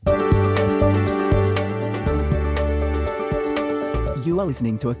are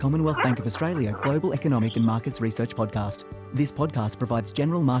listening to a Commonwealth Bank of Australia Global Economic and Markets Research podcast. This podcast provides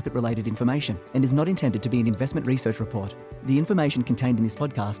general market-related information and is not intended to be an investment research report. The information contained in this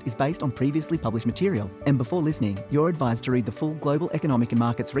podcast is based on previously published material, and before listening, you're advised to read the full Global Economic and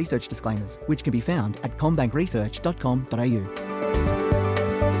Markets Research disclaimers, which can be found at commbankresearch.com.au.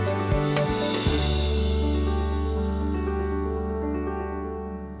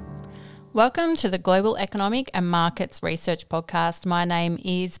 Welcome to the Global Economic and Markets Research Podcast. My name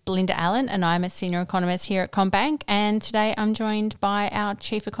is Belinda Allen and I'm a Senior Economist here at CommBank, and today I'm joined by our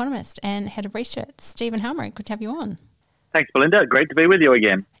Chief Economist and Head of Research, Stephen Halmerick. Good to have you on. Thanks, Belinda. Great to be with you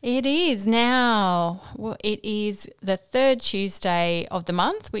again. It is now. Well, it is the third Tuesday of the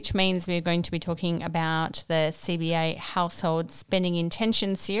month, which means we're going to be talking about the CBA Household Spending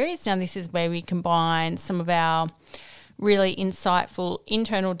Intention Series. Now, this is where we combine some of our really insightful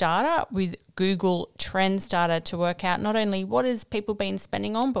internal data with Google Trends data to work out not only what has people been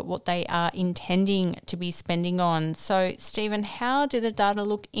spending on, but what they are intending to be spending on. So, Stephen, how did the data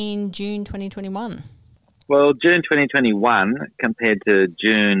look in June 2021? Well, June 2021 compared to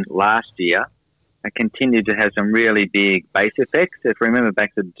June last year, I continued to have some really big base effects. If you remember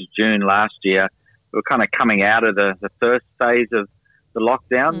back to June last year, we were kind of coming out of the first phase of the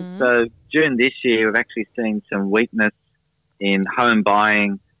lockdown. So June this year, we've actually seen some weakness in home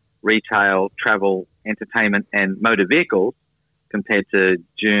buying, retail, travel, entertainment and motor vehicles compared to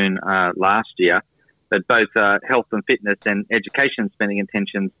June last year. But both health and fitness and education spending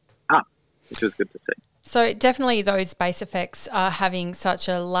intentions up, which was good to see. So definitely those base effects are having such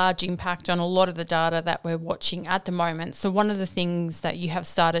a large impact on a lot of the data that we're watching at the moment. So one of the things that you have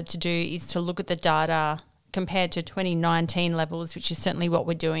started to do is to look at the data compared to 2019 levels, which is certainly what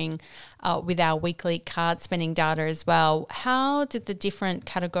we're doing with our weekly card spending data as well. How did the different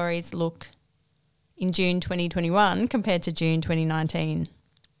categories look in June 2021 compared to June 2019?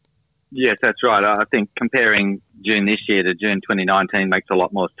 Yes, that's right. I think comparing June this year to June 2019 makes a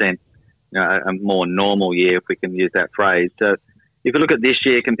lot more sense. You know, a more normal year, if we can use that phrase. So if you look at this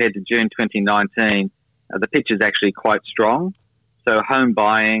year compared to June 2019, the picture is actually quite strong. So home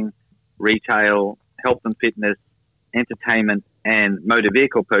buying, retail, health and fitness, entertainment and motor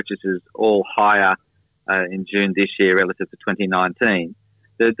vehicle purchases all higher in June this year relative to 2019.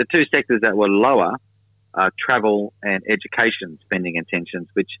 The two sectors that were lower are travel and education spending intentions,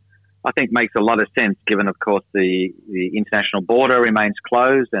 which I think makes a lot of sense given, of course, the international border remains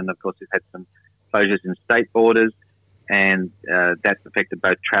closed and, of course, we've had some closures in state borders and that's affected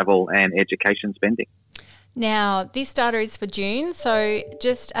both travel and education spending. Now, this data is for June, so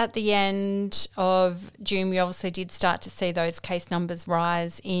just at the end of June, we obviously did start to see those case numbers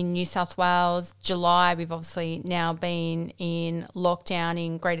rise in New South Wales. July, we've obviously now been in lockdown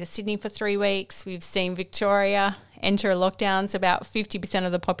in Greater Sydney for 3 weeks. We've seen Victoria enter a lockdown, so about 50%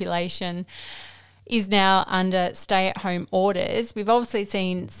 of the population is now under stay-at-home orders. We've obviously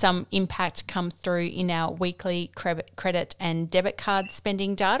seen some impact come through in our weekly credit and debit card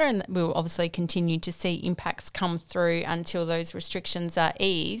spending data, and we'll obviously continue to see impacts come through until those restrictions are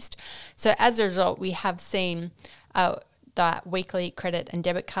eased. So as a result, we have seen that weekly credit and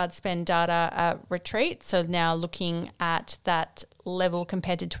debit card spend data retreat. So now looking at that level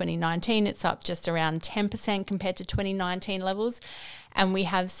compared to 2019, it's up just around 10% compared to 2019 levels. And we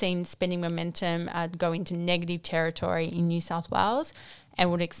have seen spending momentum go into negative territory in New South Wales, and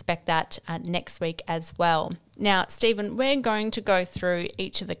would expect that next week as well. Now, Stephen, we're going to go through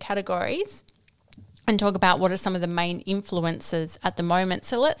each of the categories and talk about what are some of the main influences at the moment.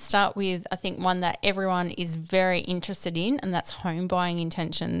 So let's start with, I think, one that everyone is very interested in, and that's home buying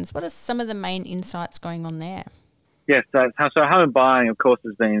intentions. What are some of the main insights going on there? Yes, so home buying, of course,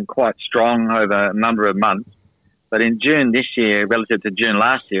 has been quite strong over a number of months. But in June this year, relative to June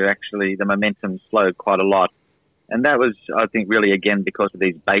last year, actually, the momentum slowed quite a lot. And that was, I think, really, again, because of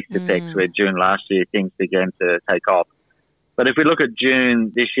these base effects where June last year things began to take off. But if we look at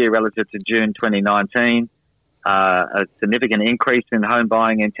June this year relative to June 2019, a significant increase in home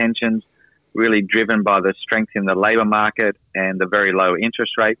buying intentions, really driven by the strength in the labour market and the very low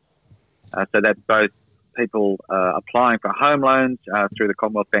interest rates. So that's both people applying for home loans through the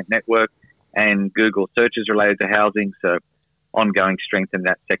Commonwealth Bank network and Google searches related to housing. So ongoing strength in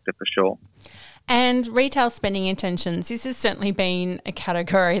that sector for sure. And retail spending intentions, this has certainly been a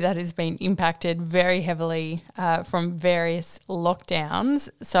category that has been impacted very heavily from various lockdowns.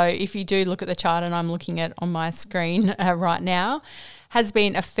 So if you do look at the chart, and I'm looking at on my screen right now, has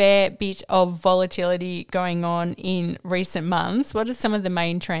been a fair bit of volatility going on in recent months. What are some of the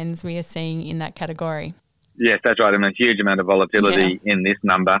main trends we are seeing in that category? Yes, that's right. I mean, a huge amount of volatility in this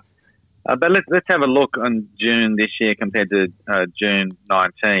number. But let's have a look on June this year compared to June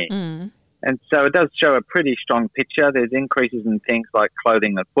 19. And so it does show a pretty strong picture. There's increases in things like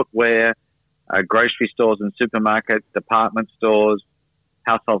clothing and footwear, grocery stores and supermarkets, department stores,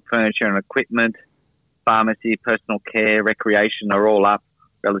 household furniture and equipment, pharmacy, personal care, recreation are all up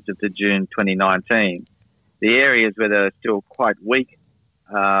relative to June 2019. The areas where they're still quite weak,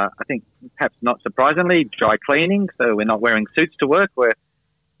 I think perhaps not surprisingly, dry cleaning. So we're not wearing suits to work. We're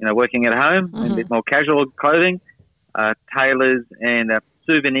working at home in a bit more casual clothing. Tailors and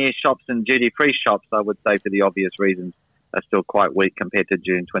souvenir shops and duty-free shops, I would say, for the obvious reasons, are still quite weak compared to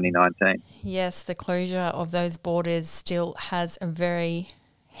June 2019. Yes, the closure of those borders still has a very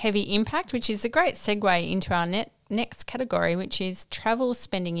heavy impact, which is a great segue into our next category, which is travel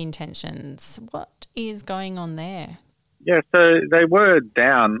spending intentions. What is going on there? Yeah, so they were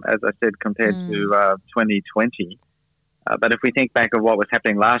down, as I said, compared to 2020. But if we think back of what was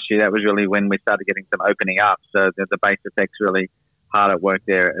happening last year, that was really when we started getting some opening up. So the base effect's really hard at work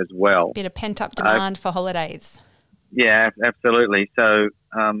there as well. Bit of pent-up demand for holidays. Yeah, absolutely. So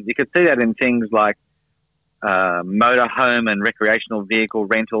you could see that in things like motorhome and recreational vehicle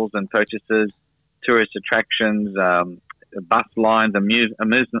rentals and purchases, tourist attractions, bus lines,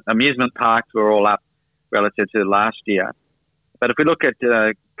 amusement parks were all up relative to last year. But if we look at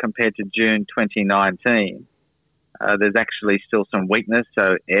compared to June 2019, there's actually still some weakness.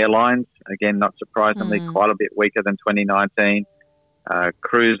 So airlines, again, not surprisingly, quite a bit weaker than 2019.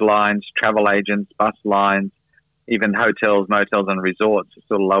 Cruise lines, travel agents, bus lines, even hotels, motels and resorts are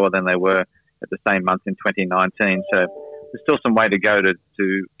still lower than they were at the same month in 2019. So there's still some way to go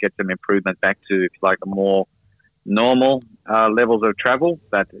to get some improvement back to, if you like, a more normal levels of travel.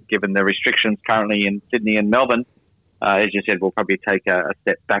 But given the restrictions currently in Sydney and Melbourne, as you said, we'll probably take a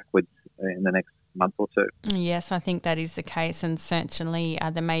step backwards in the next month or two. Yes, I think that is the case, and certainly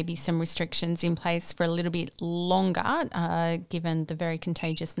there may be some restrictions in place for a little bit longer given the very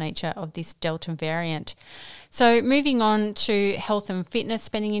contagious nature of this Delta variant. So moving on to health and fitness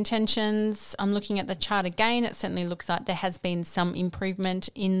spending intentions, I'm looking at the chart again. It certainly looks like there has been some improvement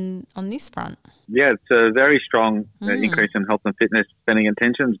on this front. Yeah, it's a very strong increase in health and fitness spending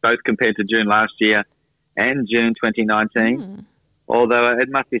intentions, both compared to June last year and June 2019. Although it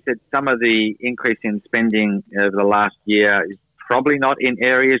must be said, some of the increase in spending over the last year is probably not in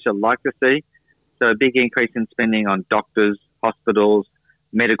areas you'd like to see. So a big increase in spending on doctors, hospitals,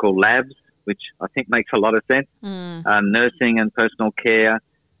 medical labs, which I think makes a lot of sense, nursing and personal care,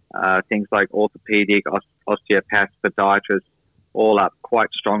 things like orthopedic, osteopaths, podiatrists, all up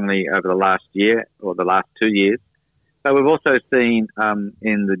quite strongly over the last year or the last 2 years. But we've also seen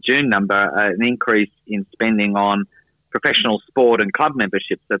in the June number an increase in spending on professional sport and club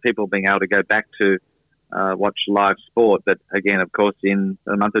memberships, so people being able to go back to watch live sport. But again, of course, in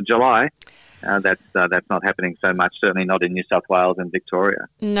the month of July, that's not happening so much, certainly not in New South Wales and Victoria.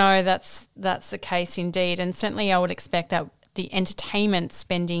 No, that's the case indeed. And certainly I would expect that the entertainment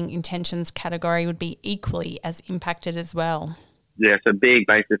spending intentions category would be equally as impacted as well. Yeah, so big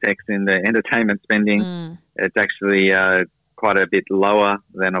base effects in the entertainment spending. It's actually quite a bit lower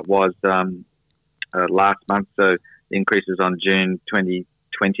than it was last month. So increases on June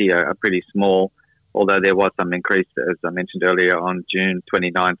 2020 are pretty small, although there was some increase, as I mentioned earlier, on June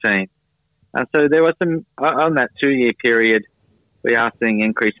 2019. So there was some, on that 2-year period, we are seeing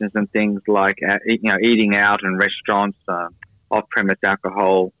increases in things like eating out in restaurants, off-premise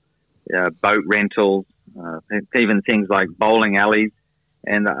alcohol, boat rentals, even things like bowling alleys.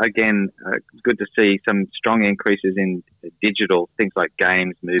 And again, it's good to see some strong increases in digital, things like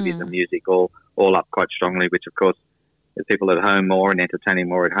games, movies and music, all up quite strongly, which of course, with people at home more and entertaining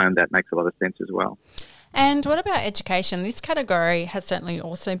more at home, that makes a lot of sense as well. And what about education? This category has certainly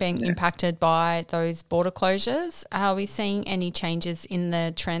also been impacted by those border closures. Are we seeing any changes in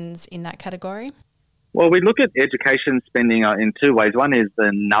the trends in that category? Well, we look at education spending in two ways. One is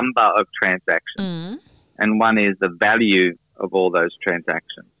the number of transactions and one is the value of all those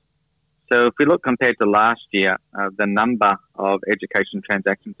transactions. So if we look compared to last year, the number of education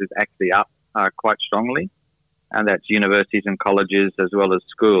transactions is actually up quite strongly. And that's universities and colleges as well as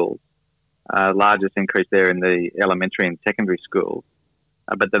schools. Largest increase there in the elementary and secondary schools.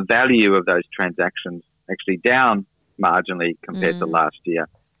 But the value of those transactions actually down marginally compared to last year.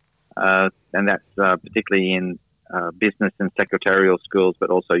 And that's particularly in business and secretarial schools, but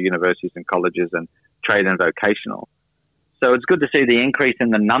also universities and colleges and trade and vocational. So it's good to see the increase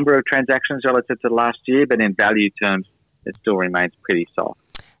in the number of transactions relative to last year, but in value terms, it still remains pretty soft.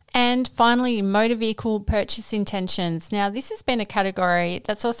 And finally, motor vehicle purchase intentions. Now, this has been a category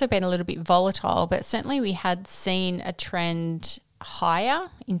that's also been a little bit volatile, but certainly we had seen a trend higher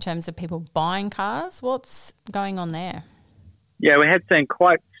in terms of people buying cars. What's going on there? Yeah, we had seen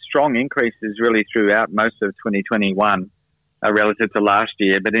quite strong increases really throughout most of 2021 relative to last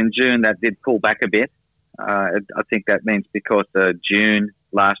year. But in June, that did pull back a bit. I think that means because June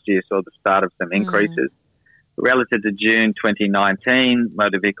last year saw the start of some increases. Relative to June 2019,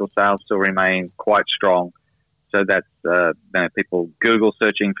 motor vehicle sales still remain quite strong. So that's people Google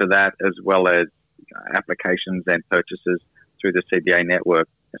searching for that, as well as applications and purchases through the CBA network.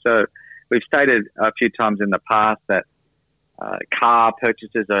 So we've stated a few times in the past that car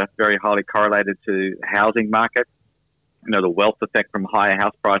purchases are very highly correlated to housing market. You know, the wealth effect from higher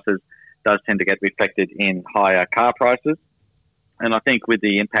house prices does tend to get reflected in higher car prices. And I think with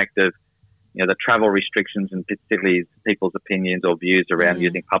the impact of, you know, the travel restrictions and particularly people's opinions or views around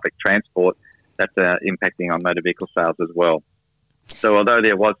using public transport, that's impacting on motor vehicle sales as well. So although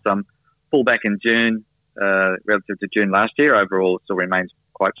there was some pullback in June relative to June last year, overall it still remains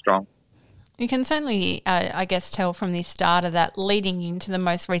quite strong. You can certainly, I guess, tell from this data that leading into the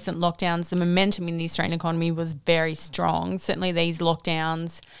most recent lockdowns, the momentum in the Australian economy was very strong. Certainly these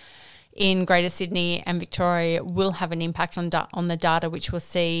lockdowns in Greater Sydney and Victoria will have an impact on the data, which we'll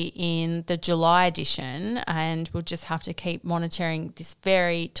see in the July edition, and we'll just have to keep monitoring this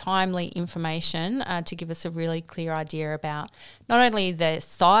very timely information to give us a really clear idea about not only the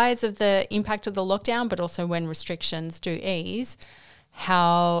size of the impact of the lockdown, but also when restrictions do ease,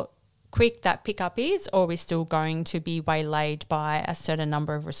 how quick that pickup is, or we're still going to be waylaid by a certain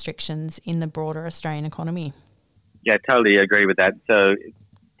number of restrictions in the broader Australian economy. Yeah, totally agree with that. So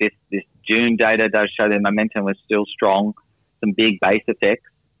this June data does show the momentum was still strong, some big base effects,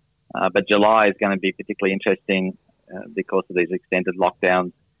 but July is going to be particularly interesting because of these extended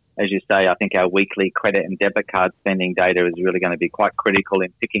lockdowns. As you say, I think our weekly credit and debit card spending data is really going to be quite critical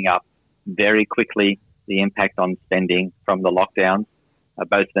in picking up very quickly the impact on spending from the lockdowns,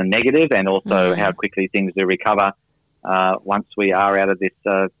 both the negative and also how quickly things do recover once we are out of this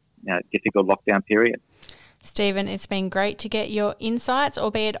difficult lockdown period. Stephen, it's been great to get your insights,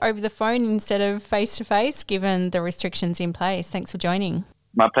 albeit over the phone instead of face-to-face, given the restrictions in place. Thanks for joining.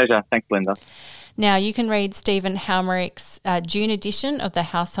 My pleasure. Thanks, Linda. Now, you can read Stephen Halmerich's June edition of the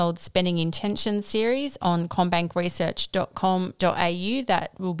Household Spending Intention series on commbankresearch.com.au.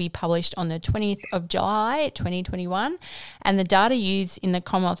 That will be published on the 20th of July, 2021. And the data used in the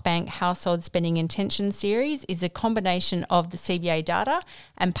Commonwealth Bank Household Spending Intention series is a combination of the CBA data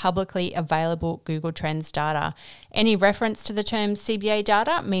and publicly available Google Trends data. Any reference to the term CBA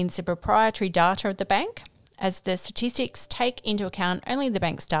data means the proprietary data of the bank. As the statistics take into account only the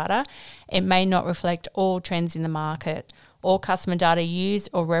bank's data, it may not reflect all trends in the market. All customer data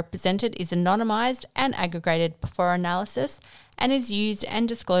used or represented is anonymised and aggregated before analysis and is used and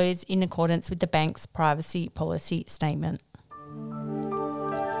disclosed in accordance with the bank's privacy policy statement.